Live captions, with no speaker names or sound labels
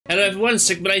Hello everyone,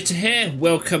 Sigmulator here.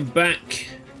 Welcome back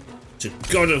to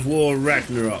God of War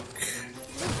Ragnarok.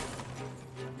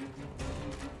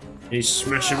 Any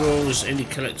smashables? Any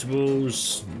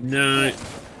collectibles? No.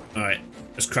 Alright,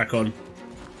 let's crack on.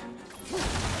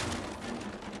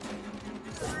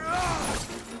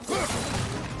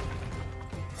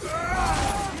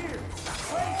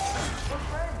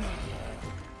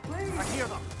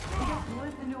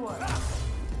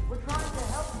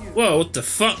 Whoa, what the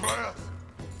fuck?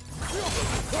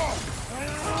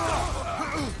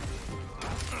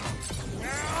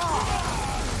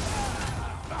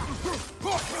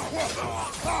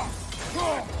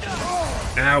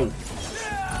 Ow.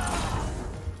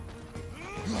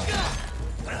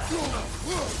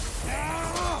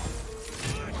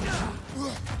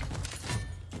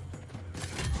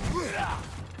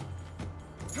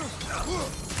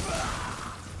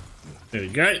 There we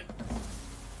go.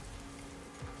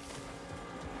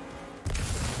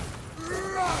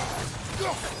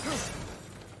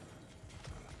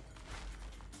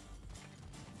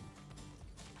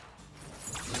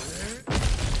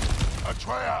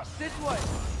 This way!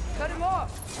 Cut him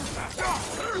off!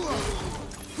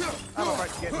 I'm about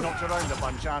to get knocked around a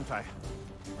bunch, aren't I?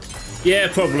 Yeah,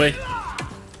 probably.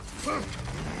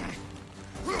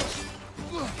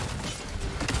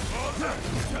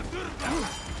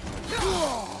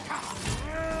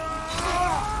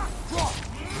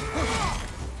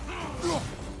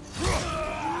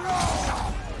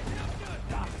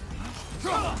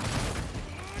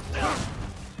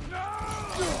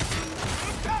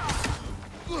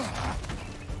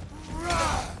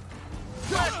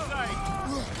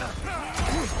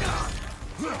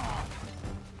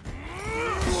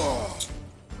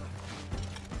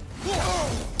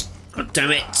 God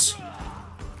damn it!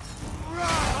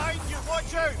 Behind you,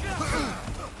 watch out!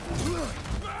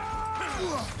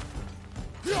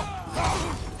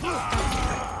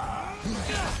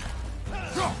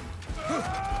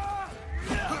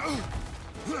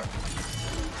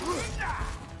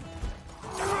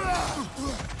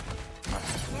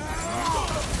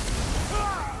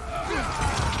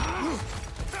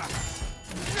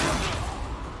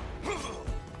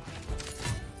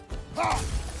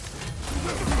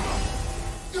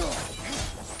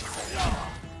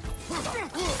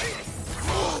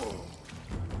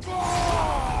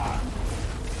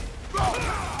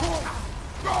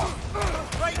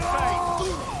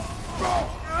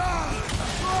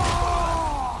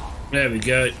 There we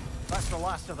go. That's the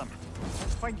last of them.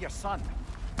 Let's find your son.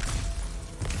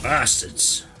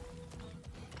 Bastards.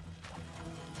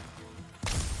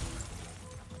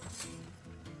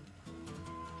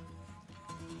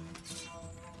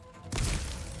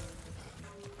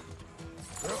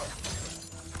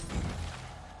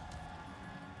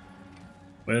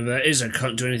 Whatever that is, I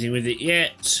can't do anything with it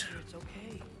yet. It's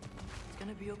okay. It's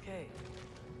gonna be okay.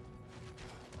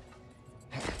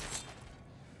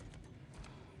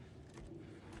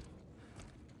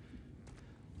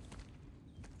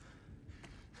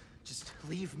 Just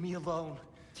leave me alone.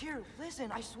 Tyr,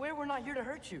 listen, I swear we're not here to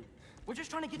hurt you. We're just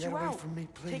trying to get you away out. from me,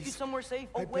 please. Take you somewhere safe,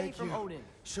 I away beg from you. Odin.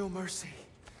 Show mercy.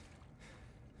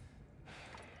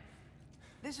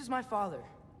 This is my father.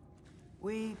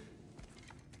 We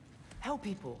help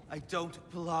people. I don't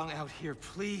belong out here,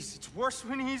 please. It's worse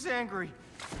when he's angry.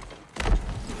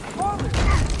 Father!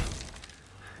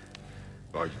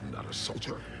 Are you not a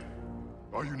soldier?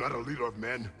 Are you not a leader of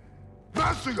men?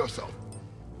 Master yourself!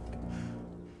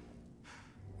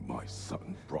 My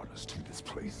son brought us to this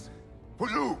place. For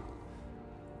you!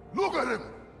 Look at him!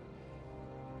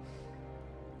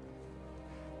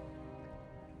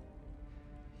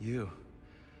 You?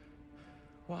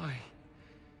 Why?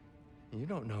 You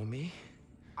don't know me.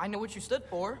 I know what you stood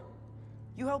for.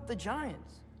 You helped the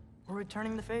giants. We're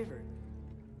returning the favor.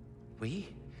 We?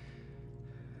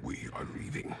 We are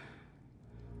leaving.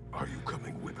 Are you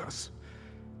coming with us?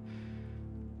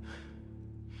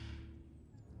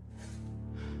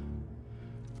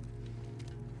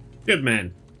 Good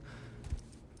man.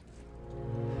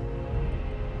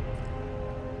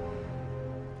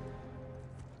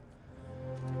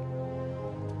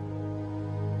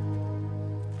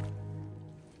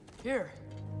 Here.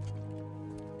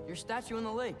 Your statue in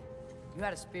the lake. You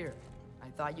had a spear. I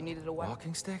thought you needed a weapon.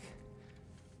 Walking stick?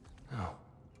 No.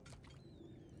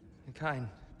 A kind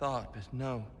thought, but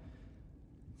no.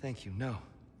 Thank you, no.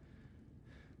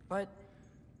 But...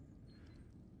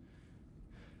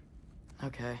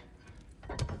 okay.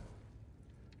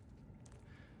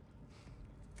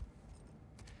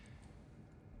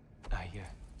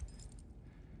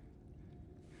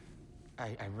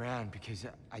 I ran because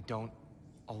I don't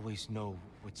always know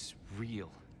what's real.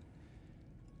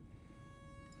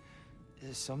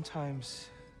 Sometimes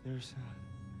there's...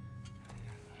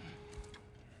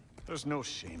 There's no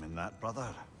shame in that,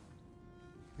 brother.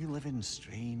 We live in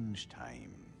strange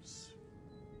times.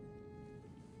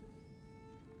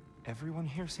 Everyone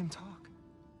hears him talk.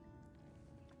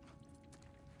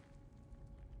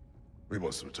 We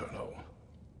must return home.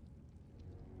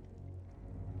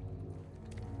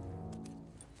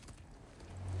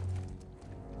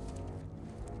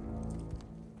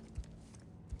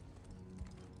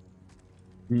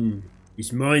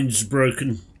 His mind's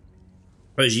broken.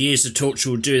 Suppose years of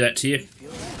torture will do that to you.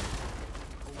 Feel that?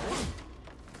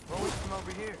 Well, from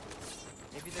over here.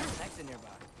 Maybe there's an exit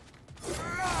nearby.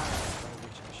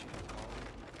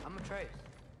 I'm Atreus.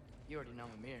 You already know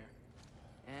Mimir.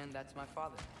 And that's my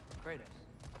father, Kratos.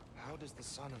 How does the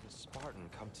son of a Spartan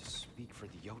come to speak for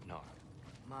the Jotnar?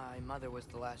 My mother was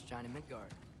the last giant in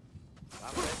Midgard.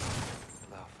 Laufey.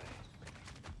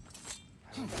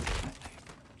 I remember that name.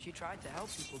 She tried to help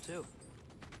people too.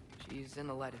 She's in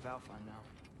the light of Alpha now.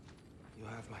 You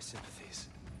have my sympathies.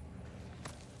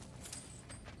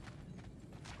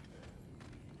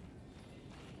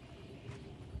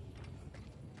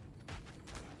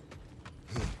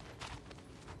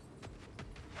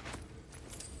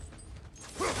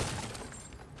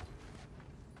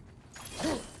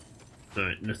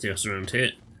 Alright, nothing else around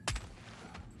here.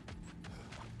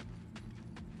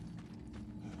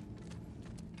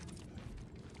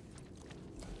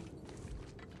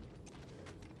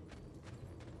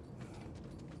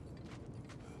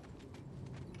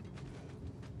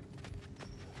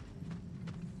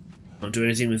 Can't do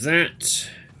anything with that.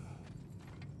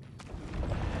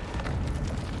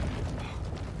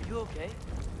 Are you okay?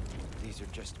 These are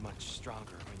just much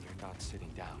stronger when you're not sitting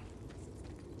down.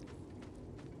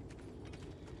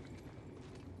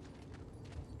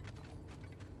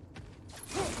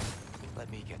 Let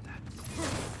me get that.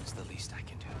 It's the least I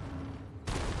can do.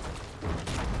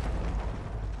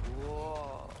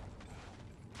 Whoa.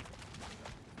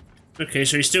 Okay,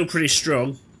 so he's still pretty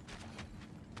strong.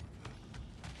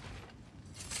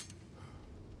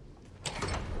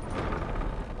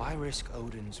 Why risk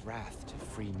Odin's wrath to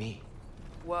free me?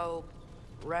 Well,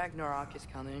 Ragnarok is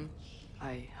coming.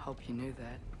 I hope you knew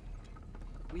that.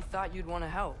 We thought you'd want to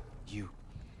help. You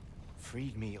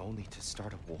freed me only to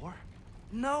start a war?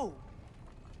 No!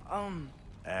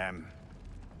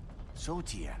 So,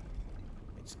 Tyr,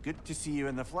 it's good to see you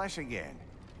in the flesh again.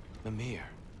 Mimir,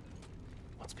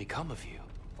 what's become of you?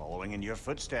 Following in your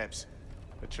footsteps.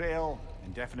 Betrayal,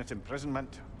 indefinite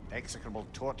imprisonment, execrable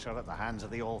torture at the hands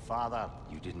of the Old Father.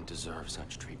 You didn't deserve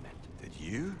such treatment. Did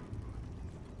you?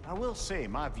 I will say,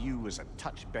 my view was a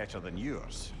touch better than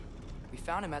yours. We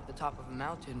found him at the top of a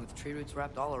mountain with tree roots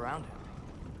wrapped all around him.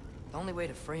 The only way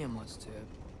to free him was to...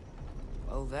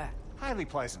 well, that. Highly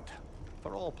pleasant.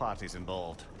 For all parties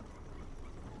involved.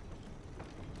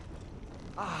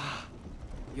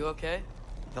 You okay?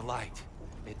 The light.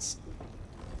 It's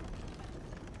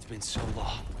been so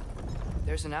long.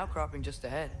 There's an outcropping just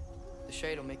ahead. The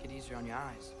shade will make it easier on your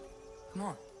eyes. Come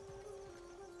on.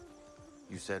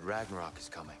 You said Ragnarok is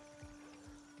coming.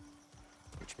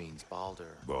 Which means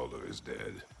Baldur. Baldur is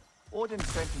dead. Odin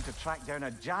sent him to track down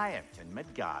a giant in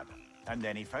Midgard, and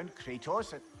then he found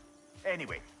Kratos at...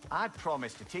 Anyway, I'd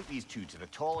promised to take these two to the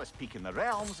tallest peak in the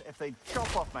realms if they'd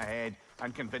chop off my head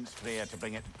and convince Freya to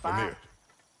bring it back. Come here.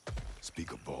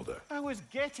 Speak of Baldur. I was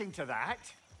getting to that.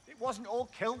 It wasn't all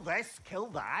kill this, kill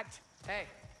that. Hey,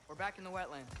 we're back in the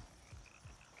wetlands.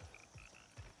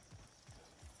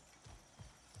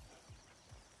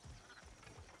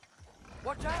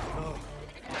 Watch out! No.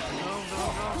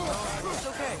 It's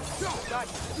okay. Got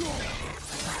you.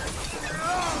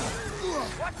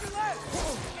 Watch your left!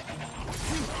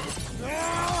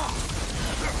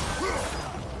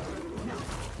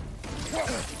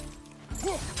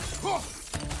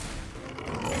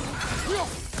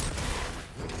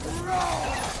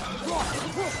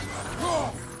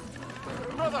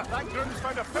 Brother, that groom's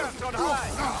found a perch on high.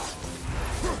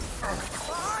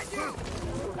 Behind you!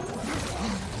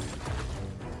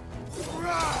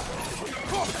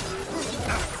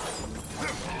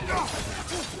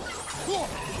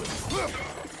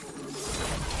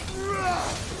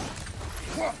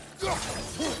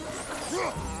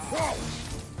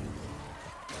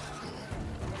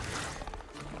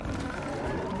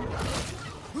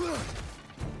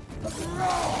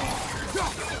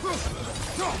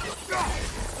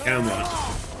 Come on.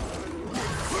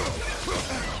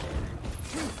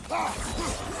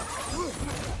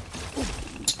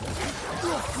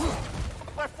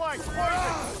 Left flank,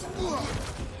 poison!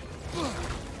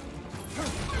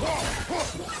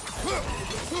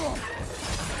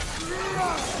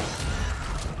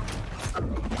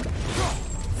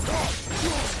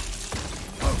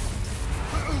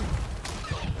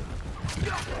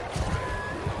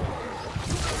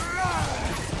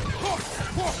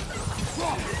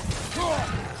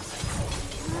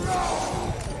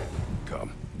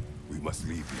 must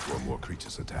leave before more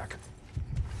creatures attack.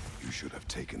 You should have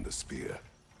taken the spear.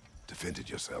 Defended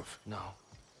yourself. No.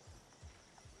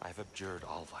 I've abjured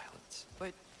all violence.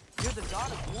 But you're the god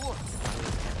of war.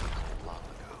 Long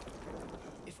ago.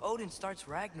 If Odin starts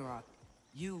Ragnarok,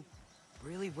 you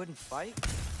really wouldn't fight?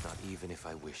 Not even if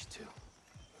I wished to.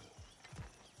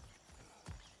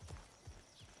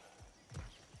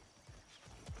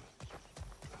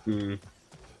 Hmm.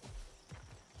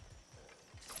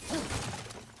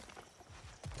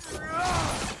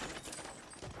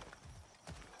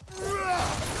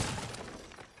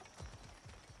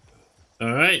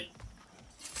 All right.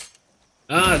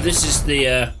 Ah, this is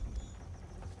the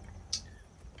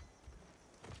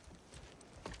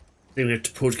thing we have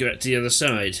to pull to get back to the other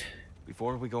side.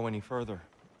 Before we go any further,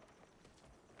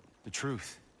 the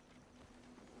truth.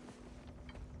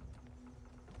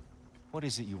 What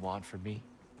is it you want from me?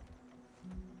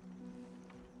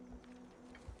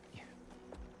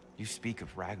 You speak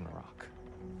of Ragnarok.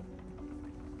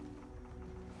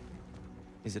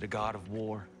 Is it a god of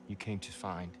war you came to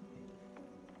find?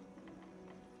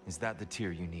 Is that the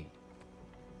tear you need?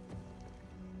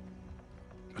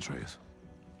 Atreus.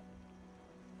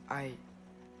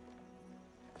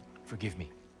 Forgive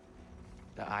me.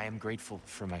 I am grateful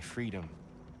for my freedom.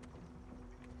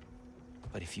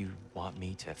 But if you want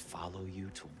me to follow you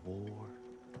to war,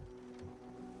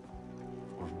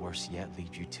 or worse yet,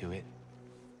 lead you to it,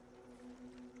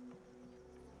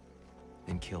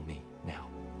 then kill me now.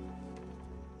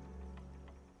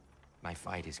 My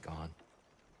fight is gone.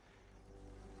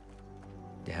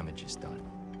 Damage is done.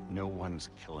 No one's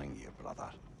killing you, brother.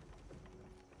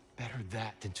 Better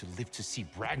that than to live to see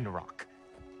Ragnarok.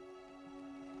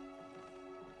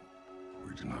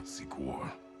 We do not seek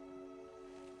war.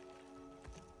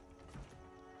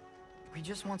 We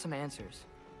just want some answers.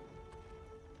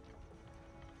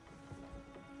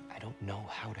 I don't know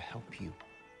how to help you.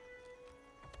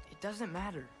 It doesn't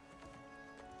matter.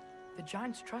 The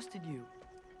Giants trusted you.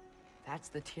 That's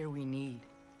the tear we need.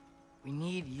 We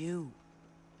need you.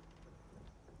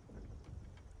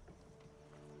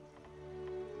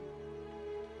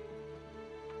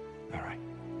 All right.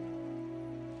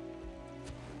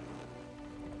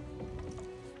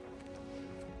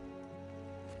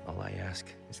 All I ask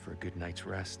is for a good night's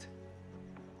rest.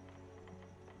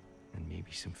 And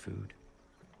maybe some food.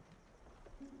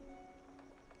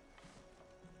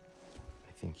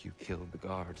 I think you killed the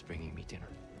guards bringing me dinner.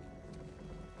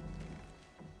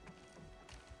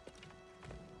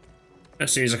 That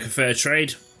seems like a fair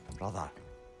trade. Brother,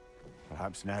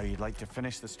 perhaps now you'd like to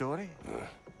finish the story?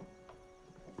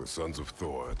 The sons of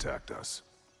Thor attacked us.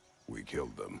 We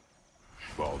killed them.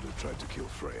 Baldur tried to kill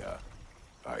Freya.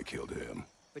 I killed him.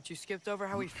 But you skipped over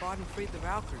how we fought and freed the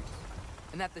Valkyries.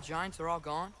 And that the Giants are all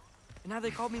gone. And how they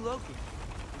called me Loki.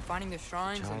 And finding the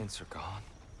shrines Giants are gone.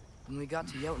 When we got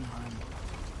to Jotunheim,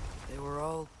 they were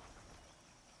all...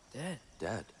 dead.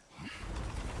 Dead.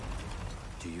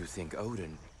 Do you think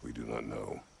Odin... We do not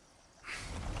know.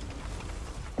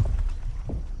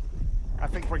 I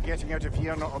think we're getting out of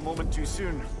here not a moment too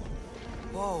soon.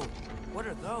 Whoa, what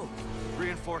are those?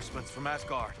 Reinforcements from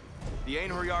Asgard. The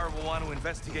Einherjar will want to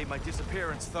investigate my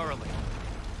disappearance thoroughly.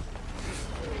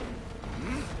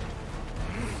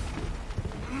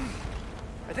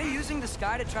 Are they using the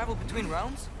sky to travel between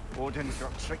realms? Odin's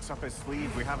got tricks up his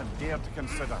sleeve we haven't dared to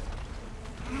consider.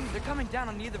 They're coming down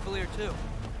on Nidavellir too.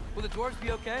 Will the dwarves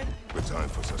be okay? The time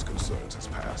for such concerns has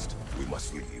passed. We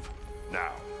must leave.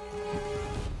 Now.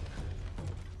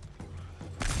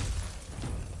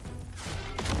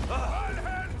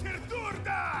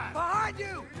 Behind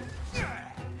you!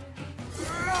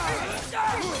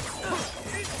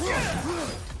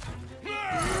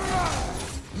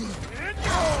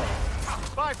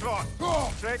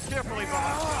 Bifrost! Tread carefully,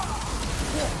 brother.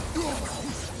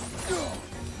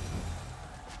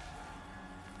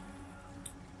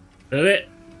 That it?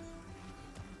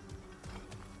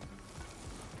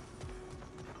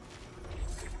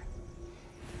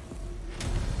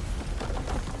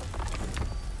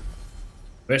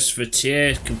 Quest for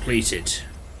Tyr completed.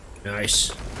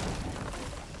 Nice.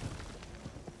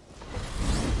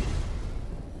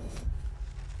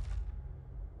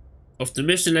 Of the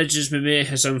myths and legends Mimir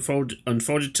has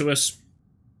unfolded to us,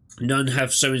 none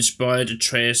have so inspired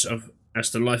Atreus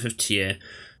as the life of Tyr.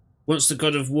 Once the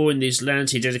god of war in these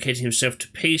lands, he dedicated himself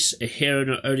to peace, a hero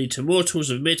not only to mortals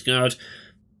of Midgard,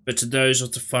 but to those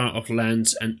of the far-off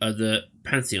lands and other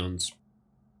pantheons,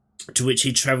 to which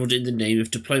he travelled in the name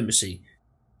of diplomacy.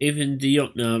 Even the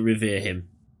Jotnar revere him.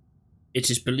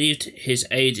 It is believed his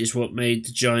aid is what made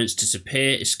the giants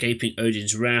disappear, escaping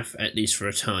Odin's wrath, at least for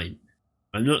a time.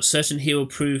 I'm not certain he will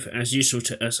prove as useful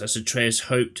to us as Atreus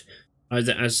hoped,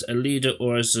 either as a leader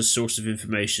or as a source of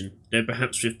information. Though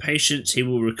perhaps with patience he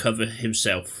will recover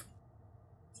himself.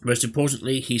 Most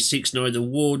importantly, he seeks neither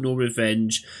war nor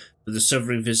revenge for the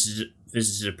suffering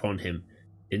visited upon him.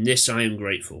 In this I am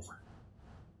grateful.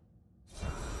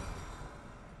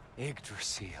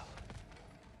 Yggdrasil.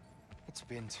 It's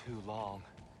been too long.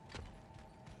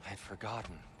 I'd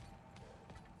forgotten.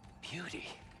 Beauty.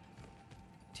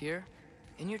 Tyr,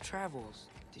 in your travels,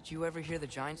 did you ever hear the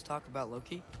Giants talk about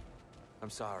Loki? I'm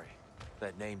sorry.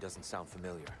 That name doesn't sound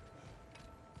familiar.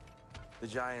 The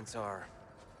Giants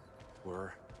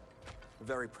were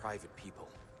very private people.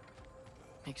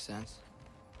 Makes sense.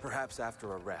 Perhaps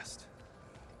after a rest.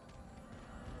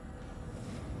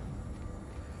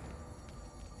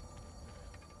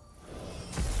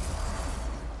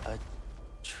 A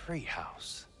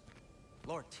treehouse.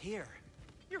 Lord Tyr,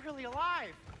 you're really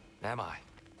alive. Am I?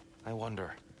 I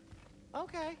wonder.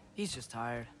 Okay. He's just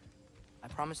tired. I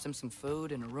promised him some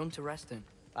food and a room to rest in.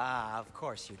 Ah, of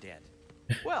course you did.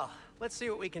 Well, let's see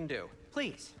what we can do.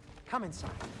 Please, come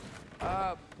inside.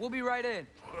 We'll be right in.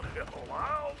 Well,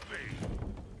 I'll be.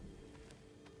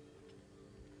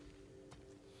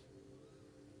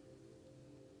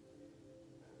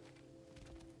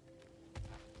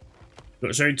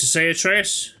 Got something to say,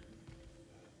 Atreus?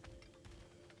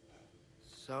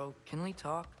 So, can we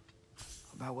talk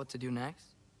about what to do next?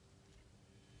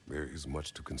 There is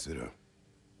much to consider.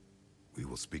 We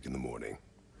will speak in the morning.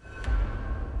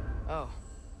 Oh,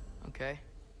 okay.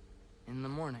 In the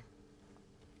morning.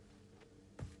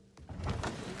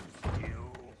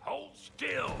 Still. Hold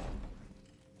still.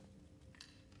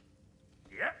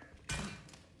 Yep.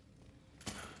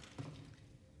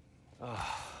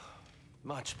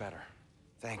 Much better.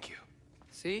 Thank you.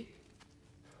 See?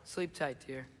 Sleep tight,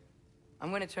 Tyr.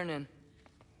 I'm gonna turn in.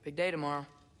 Big day tomorrow.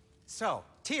 So,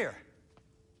 Tyr,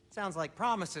 sounds like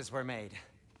promises were made.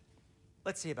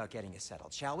 Let's see about getting you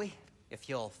settled, shall we? If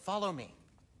you'll follow me.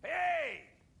 Hey!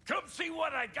 Come see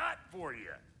what I got for you.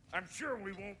 I'm sure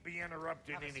we won't be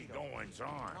interrupting Have a any seat over here, goings-on.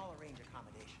 and I'll arrange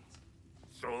accommodations.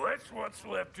 So that's what's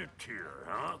left of Tyr,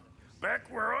 huh?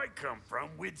 Back where I come from,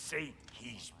 we'd say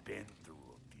he's been through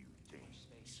a few things.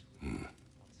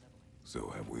 So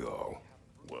have we all.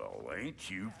 Well, ain't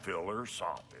you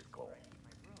philosophical?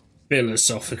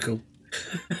 Philosophical.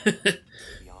 To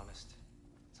be honest,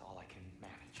 it's all I can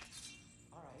manage.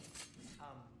 All right.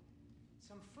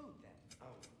 Some food then. Oh,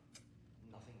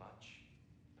 nothing much.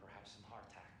 Perhaps some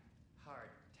hardtack.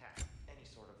 Hardtack. Any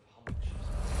sort of humble cheese.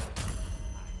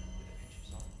 With a pinch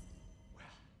of salt.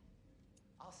 Well,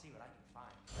 I'll see what I can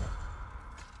find.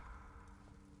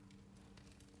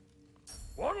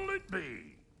 What'll it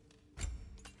be?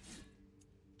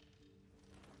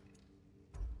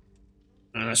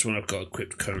 That's one I've got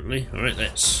equipped currently. Alright,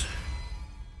 let's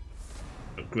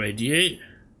upgrade you.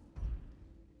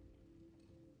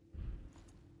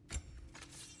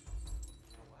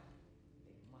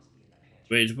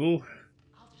 Upgradable.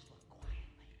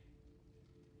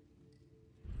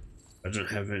 I don't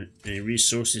have any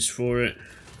resources for it.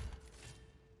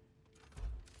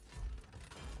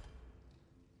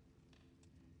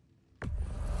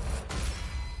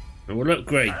 I will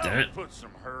upgrade I'll that. put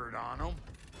some hurt on him.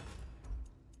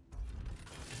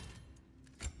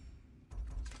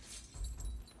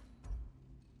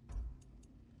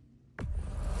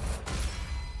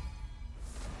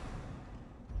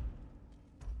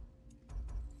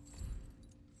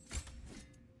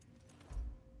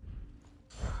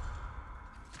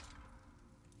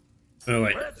 Oh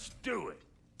wait, Let's do it.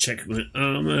 check my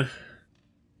armor.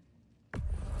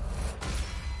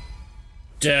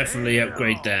 Definitely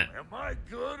upgrade that. Am I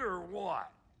good or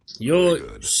what? You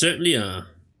good. certainly are.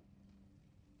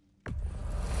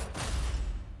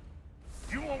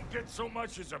 You won't get so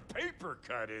much as a paper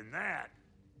cut in that.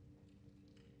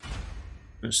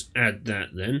 Let's add that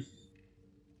then.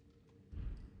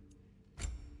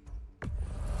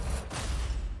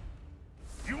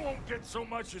 You won't get so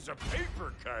much as a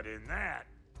paper cut in that.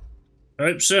 I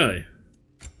hope so.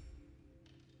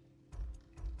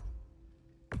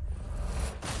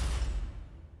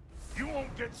 You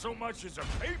won't get so much as a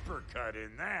paper cut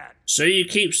in that. So you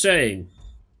keep saying.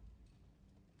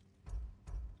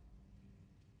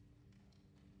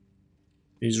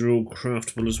 These are all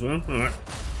craftable as well. Alright.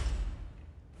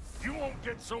 You won't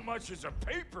get so much as a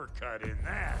paper cut in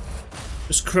that.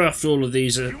 Let's craft all of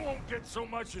these. You won't get so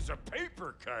much as a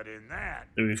paper cut in that.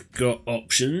 And we've got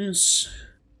options.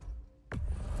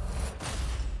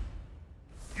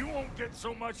 You won't get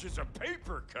so much as a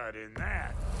paper cut in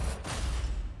that.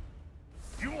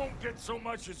 You won't get so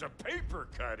much as a paper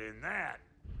cut in that.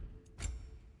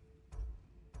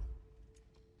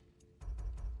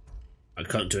 I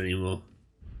can't do any more.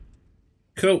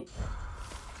 Cool.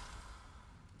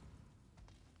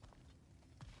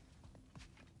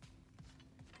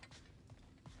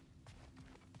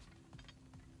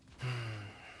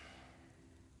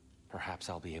 Perhaps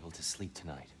I'll be able to sleep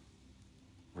tonight.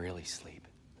 Really sleep.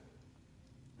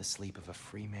 The sleep of a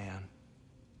free man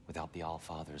without the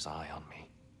Allfather's eye on me.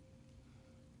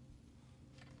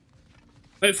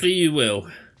 Hopefully you will.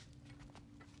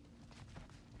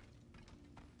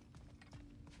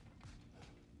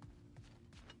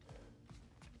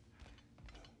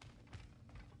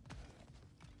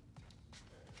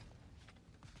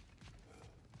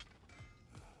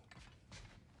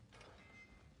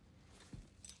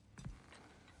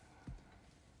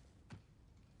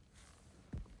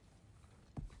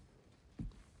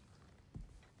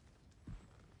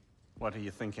 What are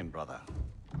you thinking, brother?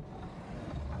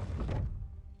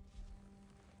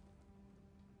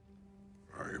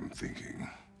 I am thinking.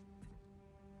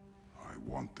 I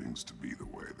want things to be the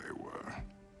way they were.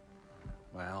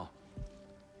 Well,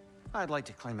 I'd like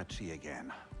to climb a tree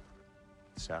again.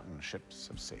 Certain ships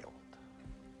have sailed.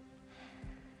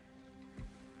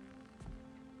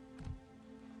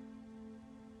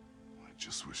 I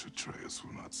just wish Atreus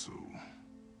were not so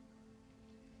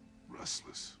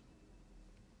restless.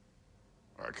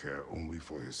 I care only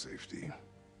for his safety.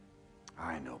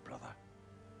 I know, brother.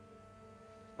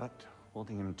 But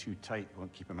holding him too tight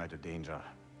won't keep him out of danger.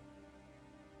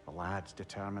 The lad's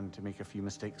determined to make a few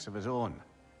mistakes of his own.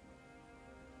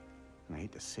 And I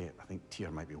hate to say it, I think Tyr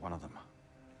might be one of them.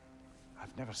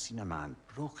 I've never seen a man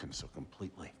broken so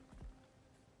completely.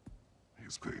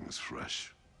 His pain is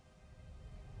fresh.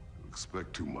 You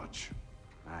expect too much.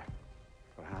 Aye,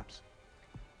 perhaps.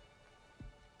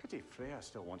 Pity Freya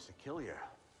still wants to kill you.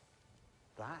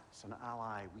 That's an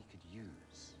ally we could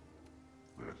use.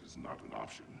 That is not an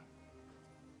option.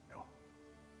 No,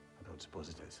 I don't suppose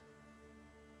it is.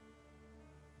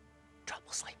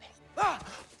 Trouble sleeping. Ah!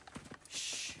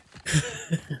 Shh.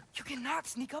 You cannot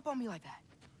sneak up on me like that.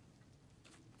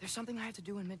 There's something I have to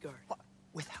do in Midgard. What?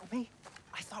 Without me?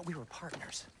 I thought we were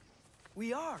partners.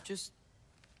 We are. Just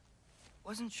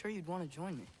wasn't sure you'd want to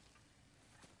join me.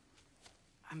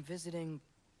 I'm visiting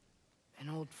an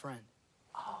old friend.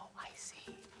 Oh, I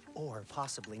see. Or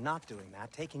possibly not doing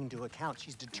that, taking into account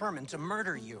she's determined to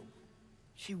murder you.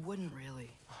 She wouldn't really.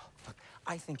 Look,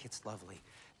 I think it's lovely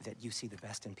that you see the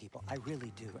best in people. I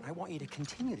really do. And I want you to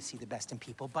continue to see the best in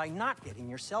people by not getting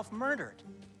yourself murdered.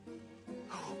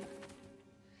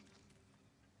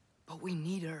 But we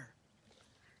need her.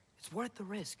 It's worth the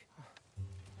risk.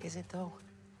 Is it, though?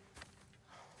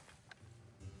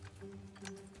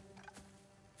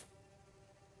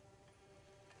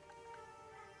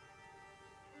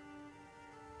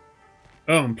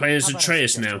 Oh, I'm playing as How about I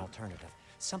Atreus suggest an now. alternative?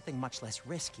 Something much less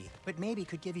risky, but maybe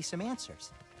could give you some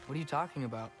answers. What are you talking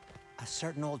about? A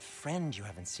certain old friend you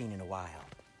haven't seen in a while.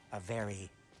 A very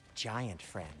giant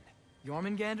friend.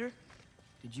 Jörmungandr?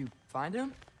 Did you find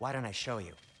him? Why don't I show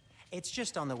you? It's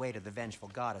just on the way to the vengeful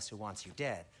goddess who wants you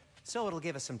dead, so it'll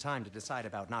give us some time to decide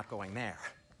about not going there.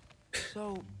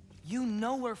 So, you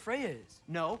know where Freya is?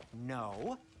 No.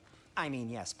 I mean,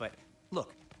 yes, but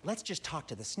look, let's just talk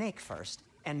to the snake first,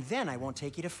 and then I won't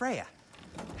take you to Freya.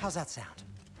 How's that sound?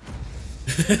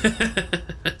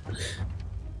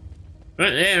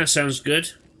 Right, yeah, that sounds good.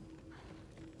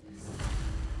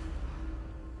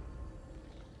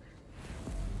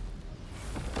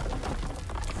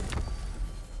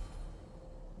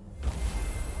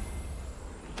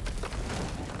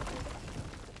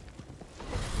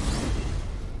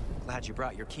 Glad you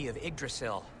brought your key of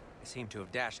Yggdrasil. I seem to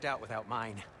have dashed out without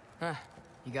mine. Huh.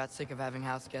 You got sick of having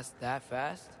house guests that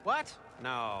fast? What?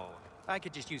 No. I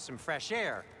could just use some fresh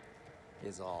air,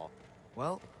 is all.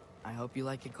 Well, I hope you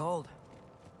like it cold.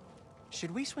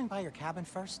 Should we swing by your cabin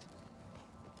first?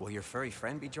 Will your furry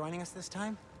friend be joining us this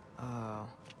time?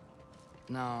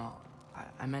 No.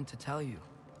 I meant to tell you.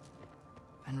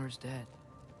 Fenrir's dead.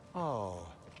 Oh.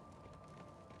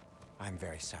 I'm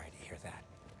very sorry to hear that.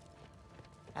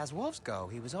 As wolves go,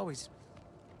 he was always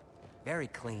very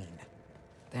clean.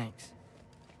 Thanks.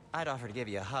 I'd offer to give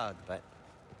you a hug, but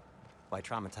why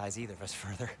traumatize either of us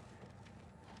further?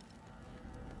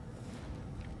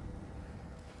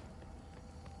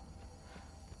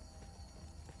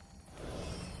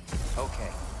 Okay.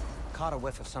 Caught a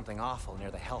whiff of something awful near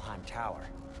the Helheim Tower.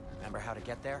 Remember how to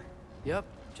get there? Yep,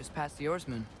 just past the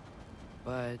oarsman.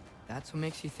 But that's what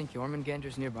makes you think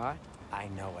Jörmungandr's nearby? I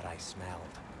know what I smelled.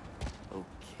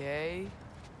 Okay.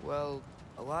 Well,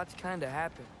 a lot's kinda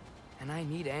happened, and I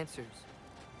need answers.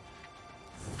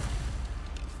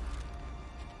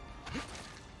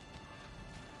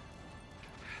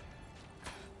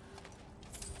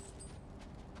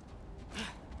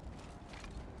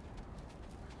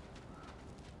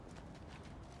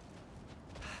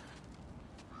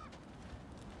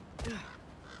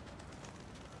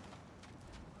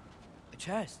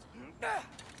 chest. Not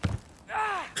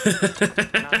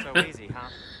so easy, huh?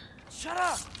 Shut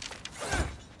up!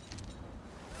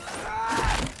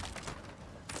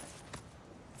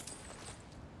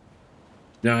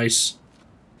 Nice.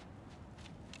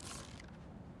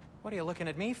 What are you looking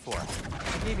at me for?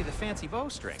 I gave you the fancy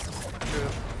bowstring. True.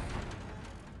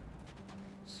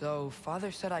 So,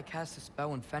 Father said I cast a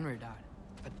spell when Fenrir died,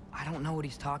 but I don't know what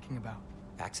he's talking about.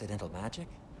 Accidental magic?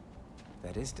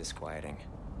 That is disquieting.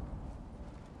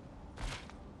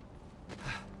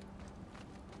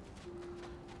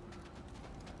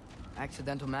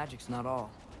 Accidental magic's not all.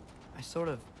 I sort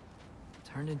of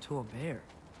turned into a bear.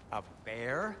 A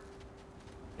bear?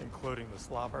 Including the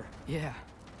slobber? Yeah,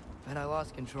 but I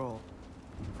lost control.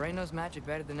 Frey knows magic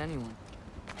better than anyone.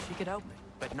 She could help me.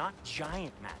 But not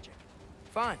giant magic.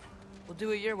 Fine. We'll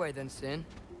do it your way then, Sin.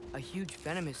 A huge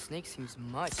venomous snake seems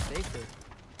much safer.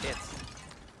 It's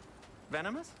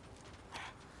venomous?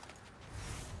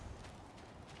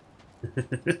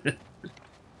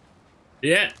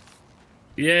 Yeah.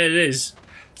 Yeah, it is.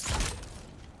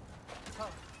 Oh,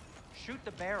 shoot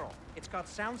the barrel. It's got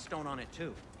soundstone on it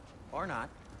too. Or not.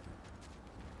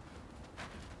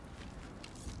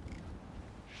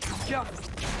 Jump!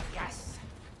 Yes!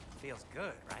 Feels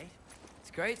good, right? It's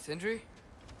great, Sindri.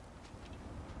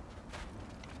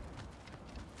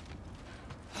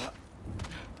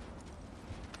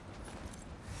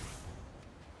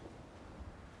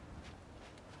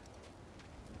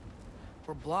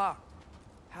 We're blocked.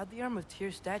 How'd the Arm of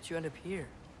Tyr statue end up here?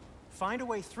 Find a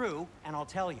way through, and I'll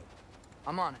tell you.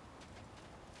 I'm on it.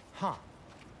 Huh.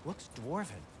 Looks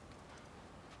dwarven.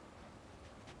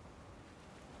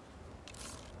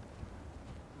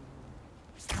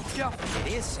 Jump!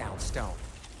 It is soundstone,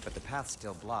 but the path's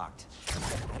still blocked.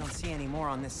 I don't see any more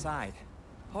on this side.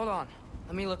 Hold on.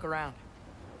 Let me look around.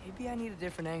 Maybe I need a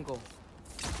different angle.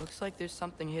 Looks like there's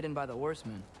something hidden by the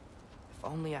horsemen. If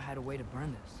only I had a way to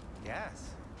burn this.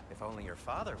 Yes, if only your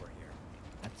father were here.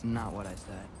 That's not what I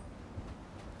said.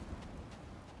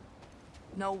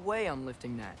 No way I'm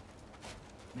lifting that.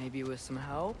 Maybe with some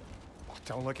help?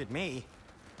 Don't look at me.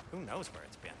 Who knows where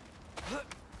it's been?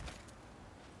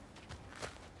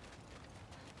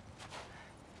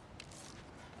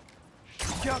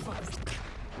 Jump!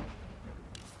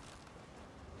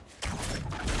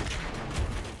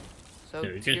 So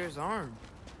There we go. Tyr's arm.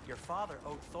 Your father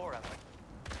owed Thor a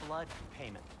blood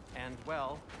payment. And,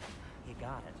 well, he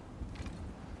got it.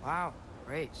 Wow,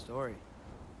 great story.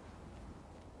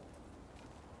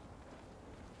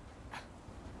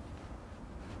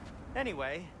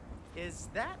 Anyway, is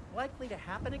that likely to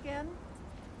happen again?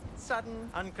 Sudden,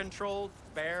 uncontrolled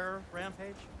bear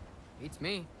rampage? Beats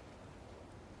me.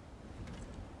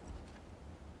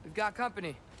 We've got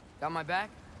company. Got my back?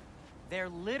 They're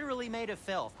literally made of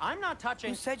filth. I'm not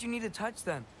touching... Who said you need to touch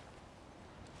them?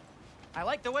 I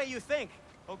like the way you think.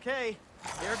 Okay,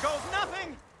 here goes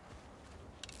nothing!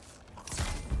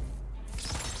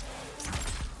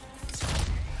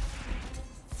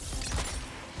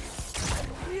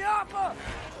 Yappa!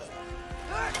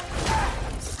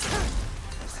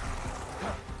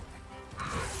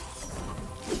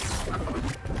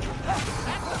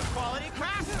 That's quality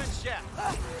craftsmanship! A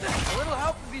little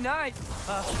help would be nice.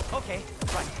 Okay,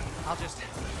 right. I'll just...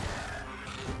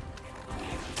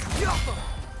 Yappa!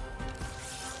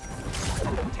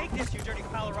 Take this, you dirty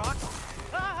pile of rocks!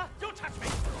 Ah, don't touch me!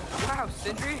 Wow,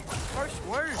 Sindri. Harsh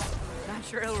words. Not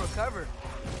sure he'll recover.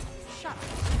 Shut up.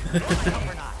 You're my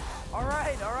help or not? All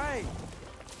right, all right.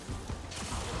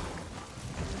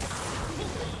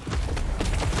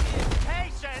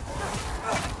 Patience!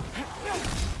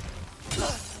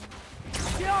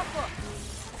 Yappa!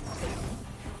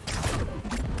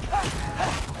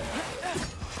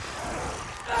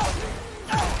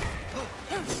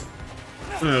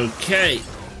 Okay.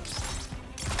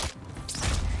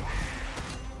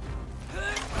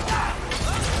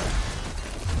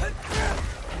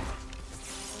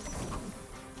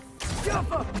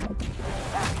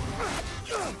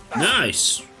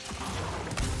 Nice.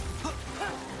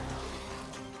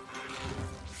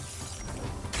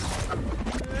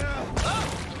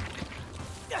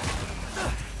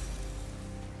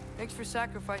 Thanks for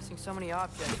sacrificing so many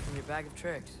objects from your bag of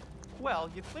tricks.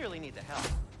 Well, you clearly need the help.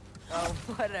 Oh,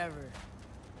 whatever.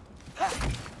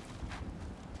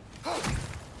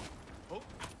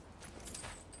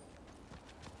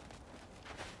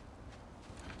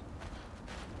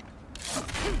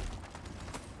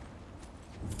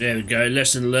 There we go.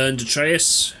 Lesson learned,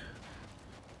 Atreus.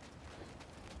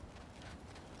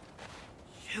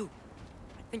 Shoot.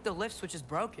 I think the lift switch is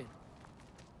broken.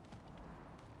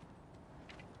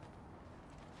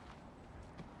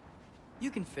 You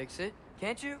can fix it,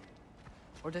 can't you?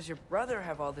 Or does your brother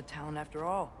have all the talent after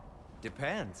all?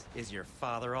 Depends. Is your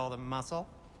father all the muscle?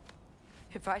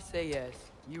 If I say yes,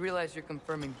 you realize you're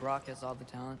confirming Brock has all the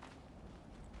talent?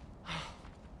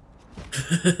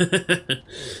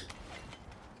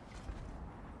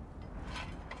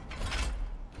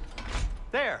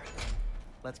 There!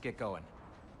 Let's get going.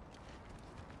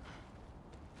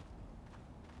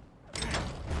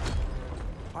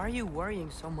 Why are you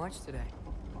worrying so much today?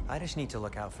 I just need to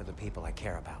look out for the people I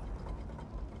care about.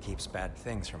 Keeps bad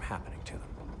things from happening to them.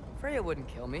 Freya wouldn't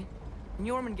kill me. And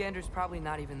Jörmungandr's probably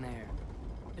not even there.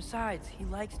 Besides, he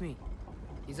likes me.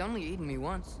 He's only eaten me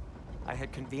once. I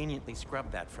had conveniently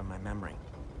scrubbed that from my memory.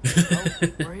 Oh,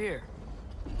 we're here.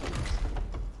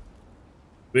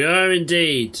 We are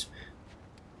indeed.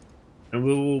 And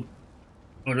we will...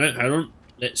 Oh no, hold on.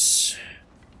 Let's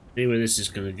see where this is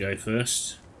going to go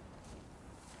first.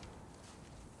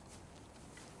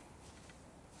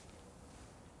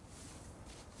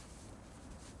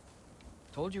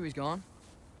 Told you he's gone.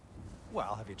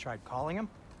 Well, have you tried calling him?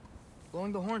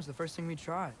 Blowing the horn's the first thing we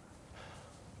tried.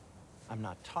 I'm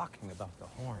not talking about the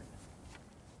horn.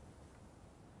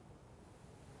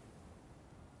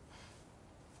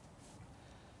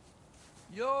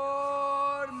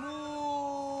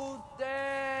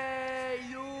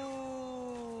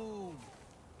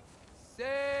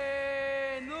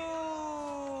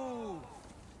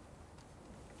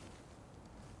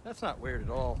 That's not weird at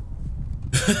all.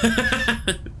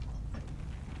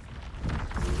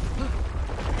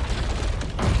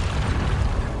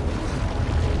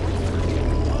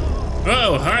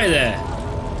 Oh, hi there.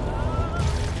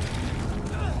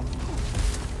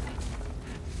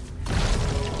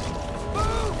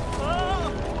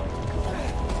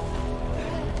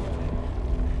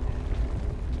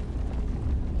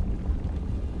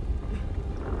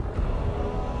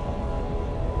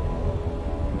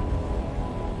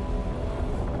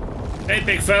 Hey,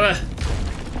 big fella.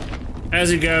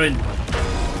 How's it going?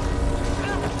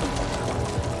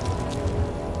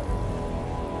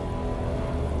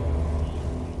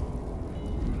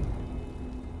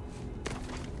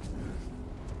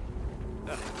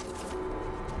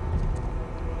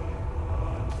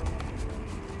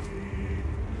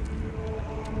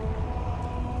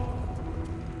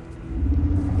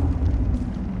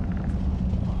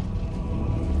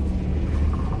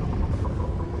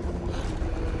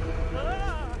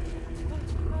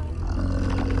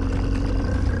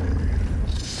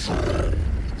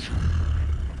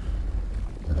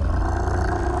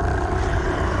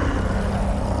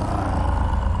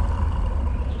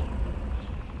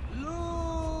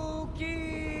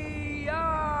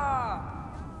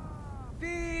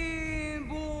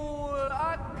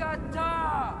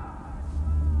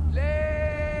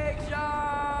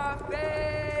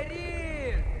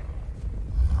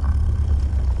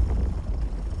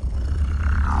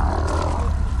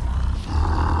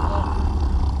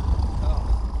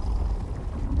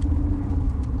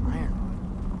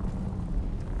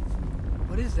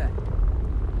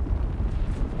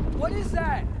 What is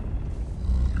that?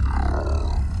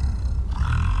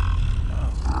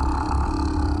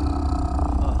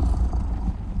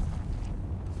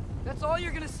 That's all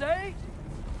you're gonna say?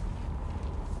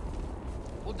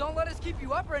 Well, don't let us keep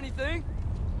you up or anything.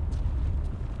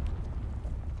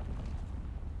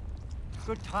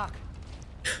 Good talk.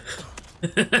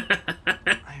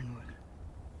 Ironwood.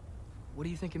 What do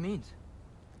you think it means?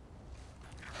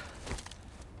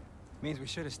 Means we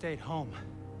should have stayed home.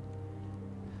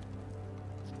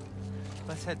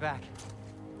 Let's head back.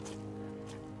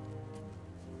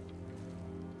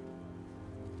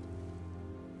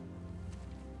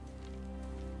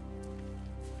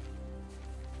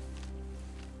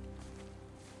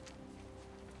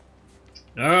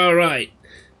 All right.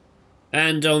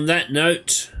 And on that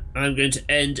note, I'm going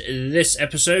to end this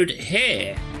episode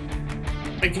here.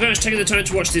 Thank you very much for taking the time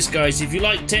to watch this, guys. If you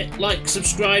liked it, like,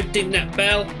 subscribe, ding that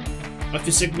bell. I'll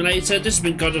see you later. This has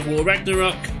been God of War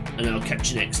Ragnarok, and I'll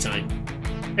catch you next time.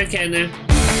 Take care now.